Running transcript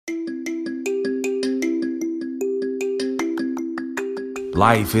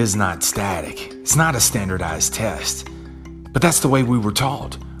Life is not static. It's not a standardized test. But that's the way we were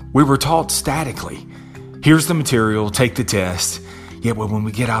taught. We were taught statically. Here's the material, take the test. Yet when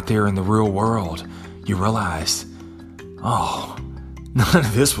we get out there in the real world, you realize, none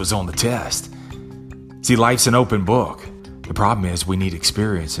of this was on the test. See, life's an open book. The problem is we need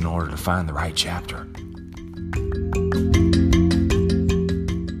experience in order to find the right chapter.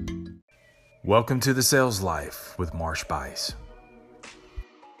 Welcome to The Sales Life with Marsh Bice.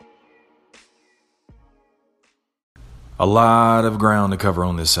 A lot of ground to cover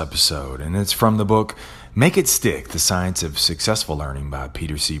on this episode, and it's from the book Make It Stick, The Science of Successful Learning by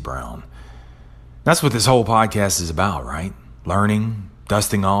Peter C. Brown. That's what this whole podcast is about, right? Learning,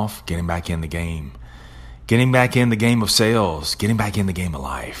 dusting off, getting back in the game. Getting back in the game of sales, getting back in the game of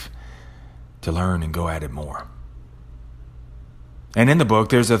life. To learn and go at it more. And in the book,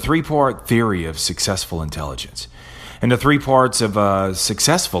 there's a 3-part theory of successful intelligence. And the 3 parts of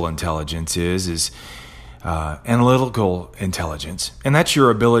successful intelligence is analytical intelligence, and that's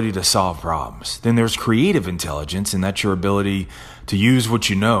your ability to solve problems. Then there's creative intelligence, and that's your ability to use what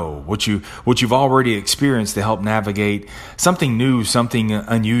you know, what you've already experienced to help navigate something new, something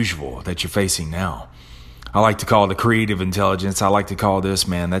unusual that you're facing now. I like to call it the creative intelligence. I like to call this,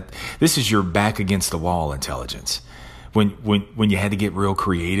 that this is your back against the wall intelligence. When you had to get real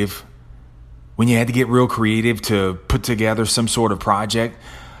creative, to put together some sort of project,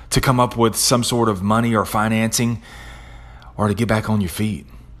 to come up with some sort of money or financing, or to get back on your feet.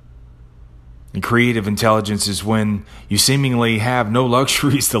 And creative intelligence is when you seemingly have no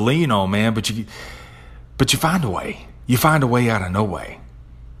luxuries to lean on, but you find a way. You find a way out of no way.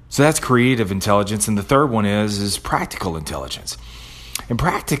 So that's creative intelligence. And the third one is practical intelligence. And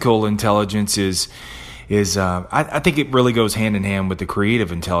practical intelligence is I think it really goes hand in hand with the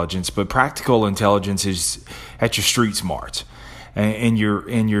creative intelligence, but practical intelligence is at your street smarts. And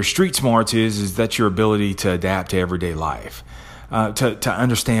your street smarts is that your ability to adapt to everyday life, to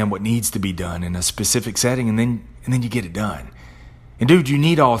understand what needs to be done in a specific setting, and then you get it done. And dude, you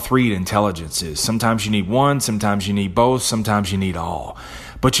need all 3 intelligences. Sometimes you need one, sometimes you need both, sometimes you need all.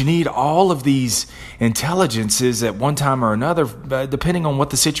 But you need all of these intelligences at one time or another, depending on what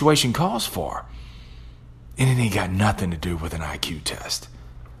the situation calls for. And it ain't got nothing to do with an IQ test.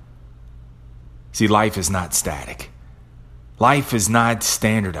 See, life is not static. Life is not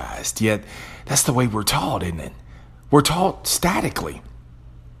standardized, yet that's the way we're taught, isn't it? We're taught statically.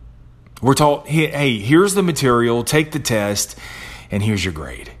 We're taught, hey, here's the material, take the test, and here's your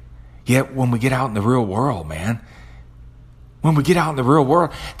grade. Yet when we get out in the real world,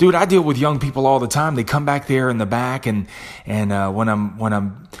 dude, I deal with young people all the time. They come back there in the back, and when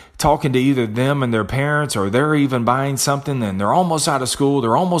I'm talking to either them and their parents, or they're even buying something, and they're almost out of school,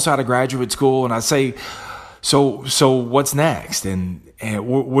 they're almost out of graduate school, and I say, So what's next? And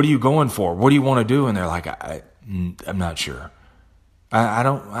what are you going for? What do you want to do? And they're like, I'm not sure. I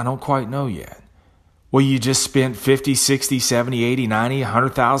don't quite know yet. Well, you just spent $50, $60, $70, $80, $90,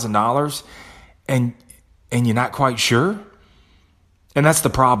 $100,000 and you're not quite sure? And that's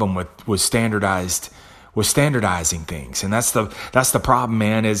the problem with standardizing things. And that's the problem,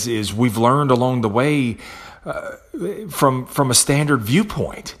 man, is we've learned along the way from a standard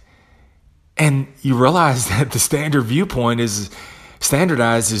viewpoint. And you realize that the standard viewpoint is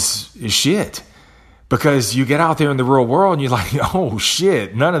standardized is shit. Because you get out there in the real world and you're like, oh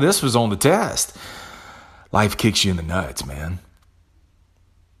shit, none of this was on the test. Life kicks you in the nuts, man.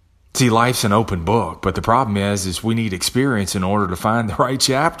 See, life's an open book, but the problem is we need experience in order to find the right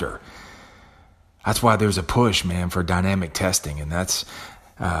chapter. That's why there's a push, man, for dynamic testing. And that's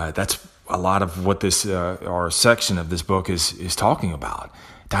a lot of what this our section of this book is talking about.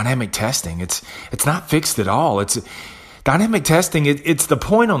 Dynamic testing, it's not fixed at all. It's dynamic testing. It's the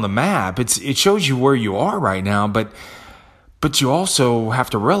point on the map. It shows you where you are right now, but you also have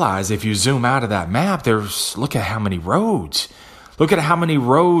to realize if you zoom out of that map, look at how many roads. Look at how many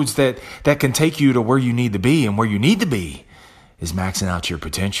roads that can take you to where you need to be, and where you need to be is maxing out your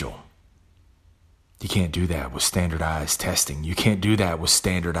potential. You can't do that with standardized testing. You can't do that with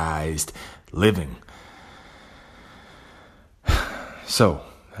standardized living. So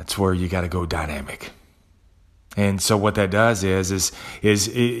that's where you got to go dynamic. And so what that does is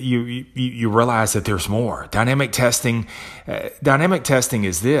you realize that there's more. Dynamic testing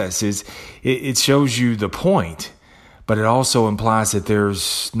is this, it shows you the point, but it also implies that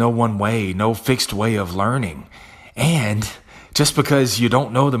there's no one way, no fixed way of learning. And just because you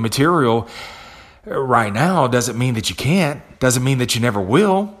don't know the material right now doesn't mean that you can't, doesn't mean that you never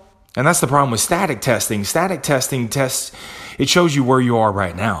will. And that's the problem with static testing. Static testing tests, it shows you where you are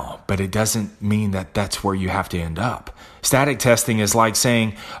right now, but it doesn't mean that that's where you have to end up. Static testing is like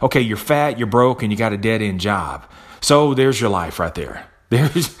saying, okay, you're fat, you're broke, and you got a dead-end job. So there's your life right there.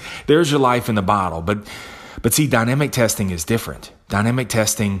 There's your life in the bottle. But see, dynamic testing is different. Dynamic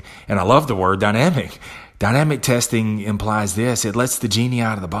testing, and I love the word dynamic. Dynamic testing implies this. It lets the genie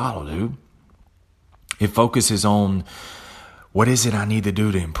out of the bottle, dude. It focuses on what is it I need to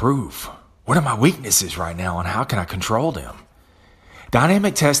do to improve? What are my weaknesses right now, and how can I control them?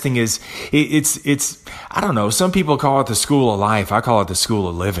 Dynamic testing is, it's I don't know, some people call it the school of life. I call it the school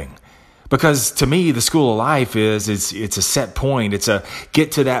of living. Because to me, the school of life it's a set point. It's a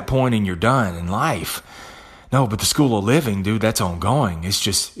get to that point and you're done in life. No, but the school of living, dude, that's ongoing. It's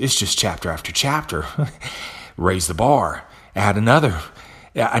just chapter after chapter. Raise the bar, add another.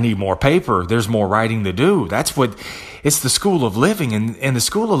 I need more paper. There's more writing to do. It's the school of living. And the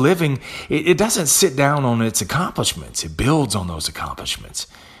school of living, it doesn't sit down on its accomplishments. It builds on those accomplishments.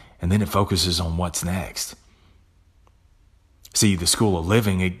 And then it focuses on what's next. See, the school of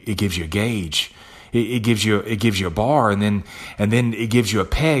living, it gives you a gauge. It gives you a bar, and then it gives you a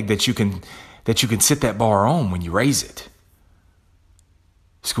peg that you can sit that bar on when you raise it.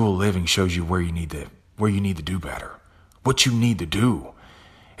 School of living shows you where you need to do better, what you need to do.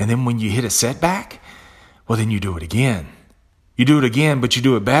 And then when you hit a setback, well, then you do it again. You do it again, but you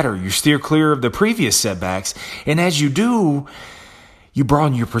do it better. You steer clear of the previous setbacks. And as you do, you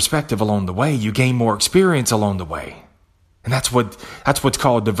broaden your perspective along the way. You gain more experience along the way. And that's what's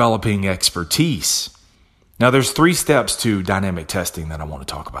called developing expertise. Now, there's 3 steps to dynamic testing that I want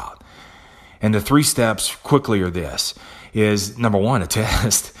to talk about. And the 3 steps quickly are this. Is number 1, a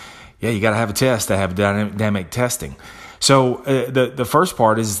test. Yeah, you got to have a test to have dynamic testing. So the first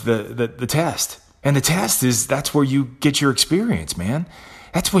part is the test. And the test that's where you get your experience, man.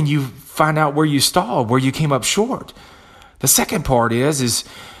 That's when you find out where you stalled, where you came up short. The second part is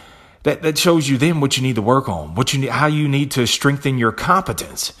that shows you then what you need to work on, how you need to strengthen your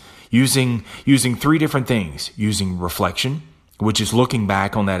competence using 3 different things. Using reflection, which is looking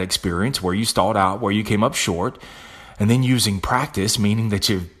back on that experience, where you stalled out, where you came up short. And then using practice, meaning that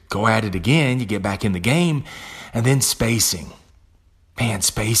you go at it again, you get back in the game. And then spacing. Man,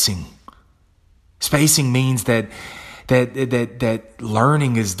 spacing. Spacing means that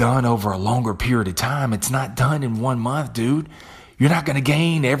learning is done over a longer period of time. It's not done in 1 month, dude. You're not going to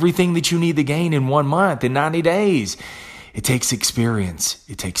gain everything that you need to gain in 1 month, in 90 days. It takes experience.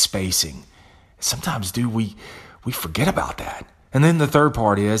 It takes spacing. Sometimes, dude, we forget about that. And then the third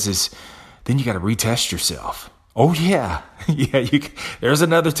part is then you got to retest yourself. Oh, yeah. There's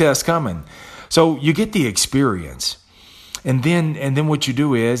another test coming. So you get the experience. And then what you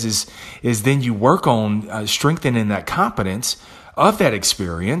do is then you work on strengthening that competence of that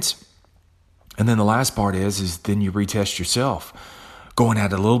experience. And then the last part is then you retest yourself, going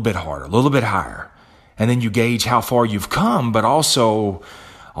at it a little bit harder, a little bit higher. And then you gauge how far you've come, but also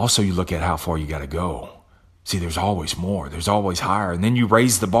you look at how far you got to go. See, there's always more. There's always higher. And then you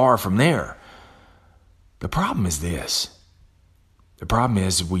raise the bar from there. The problem is this. The problem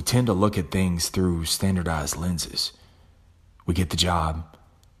is we tend to look at things through standardized lenses. We get the job.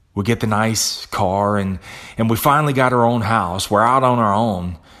 We get the nice car, and we finally got our own house. We're out on our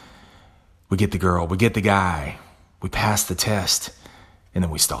own. We get the girl. We get the guy. We pass the test, and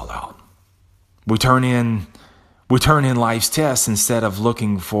then we stall out. We turn in life's test instead of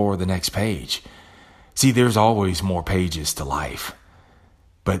looking for the next page. See, there's always more pages to life,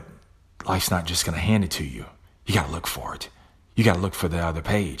 but life's not just going to hand it to you. You got to look for it. You got to look for the other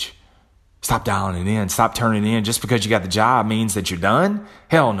page. Stop dialing it in. Stop turning it in. Just because you got the job means that you're done?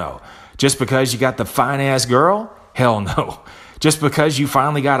 Hell no. Just because you got the fine-ass girl? Hell no. Just because you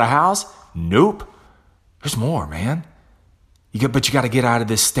finally got a house? Nope. There's more, man. But you got to get out of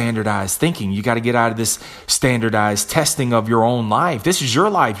this standardized thinking. You got to get out of this standardized testing of your own life. This is your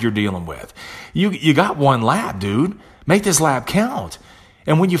life you're dealing with. You got 1 lap, dude. Make this lap count.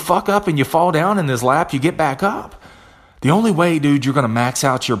 And when you fuck up and you fall down in this lap, you get back up. The only way, dude, you're going to max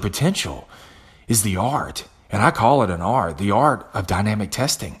out your potential is the art. And I call it an art, the art of dynamic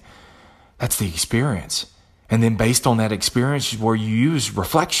testing. That's the experience. And then based on that experience, where you use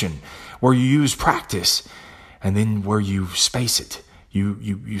reflection, where you use practice, and then where you space it.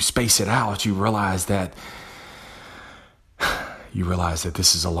 You space it out. You realize that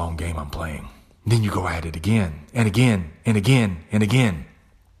this is a long game I'm playing. Then you go at it again and again and again and again.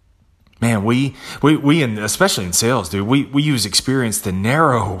 Man, we and especially in sales, dude, we use experience to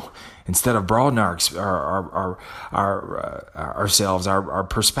narrow instead of broaden ourselves, our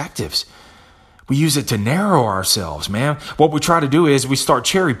perspectives. We use it to narrow ourselves, man. What we try to do is we start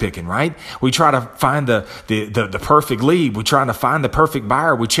cherry picking, right? We try to find the perfect lead. We try to find the perfect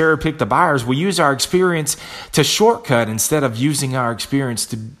buyer. We cherry pick the buyers. We use our experience to shortcut instead of using our experience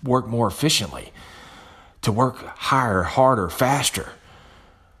to work more efficiently, to work higher, harder, faster.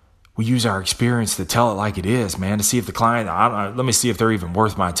 We use our experience to tell it like it is, man, to see if the client, let me see if they're even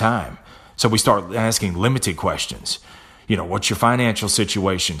worth my time. So we start asking limited questions. What's your financial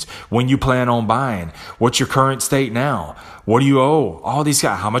situations? When you plan on buying? What's your current state now? What do you owe? All these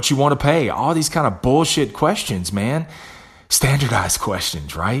guys, how much you want to pay? All these kind of bullshit questions, man. Standardized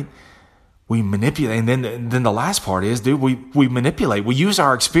questions, right? We manipulate. And then the last part is, dude, we manipulate. We use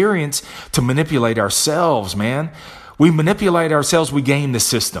our experience to manipulate ourselves, man. We manipulate ourselves. We game the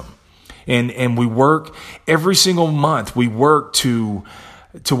system. And we work every single month. We work to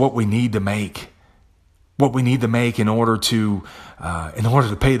what we need to make. What we need to make in order to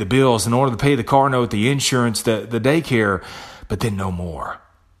pay the bills, in order to pay the car note, the insurance, the daycare, but then no more.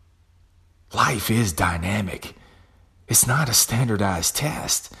 Life is dynamic. It's not a standardized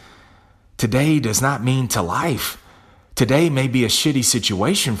test. Today does not mean to life. Today may be a shitty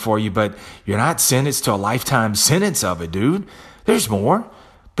situation for you, but you're not sentenced to a lifetime sentence of it, dude. There's more,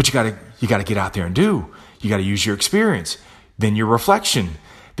 but you gotta get out there and do. You gotta use your experience, then your reflection,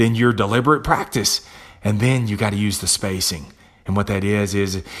 then your deliberate practice. And then you got to use the spacing. And what that is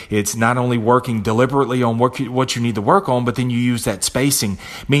it's not only working deliberately on what you need to work on, but then you use that spacing,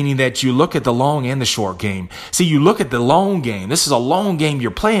 meaning that you look at the long and the short game. See, you look at the long game. This is a long game you're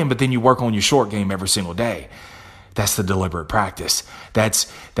playing, but then you work on your short game every single day. That's the deliberate practice. That's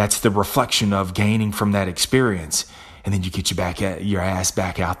the reflection of gaining from that experience. And then you get your ass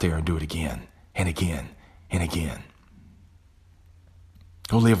back out there and do it again and again and again.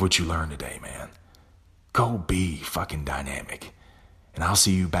 Go live what you learned today, man. Go be fucking dynamic. And I'll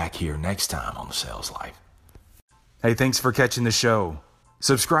see you back here next time on The Sales Life. Hey, thanks for catching the show.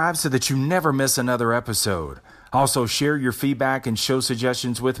 Subscribe so that you never miss another episode. Also, share your feedback and show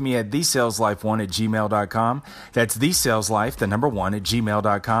suggestions with me at thesaleslife1@gmail.com. That's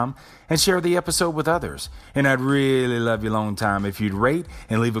thesaleslife1@gmail.com. And share the episode with others. And I'd really love you long time if you'd rate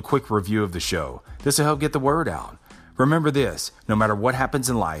and leave a quick review of the show. This will help get the word out. Remember this, no matter what happens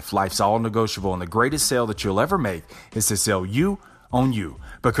in life, life's all negotiable, and the greatest sale that you'll ever make is to sell you on you,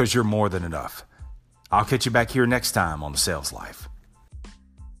 because you're more than enough. I'll catch you back here next time on The Sales Life.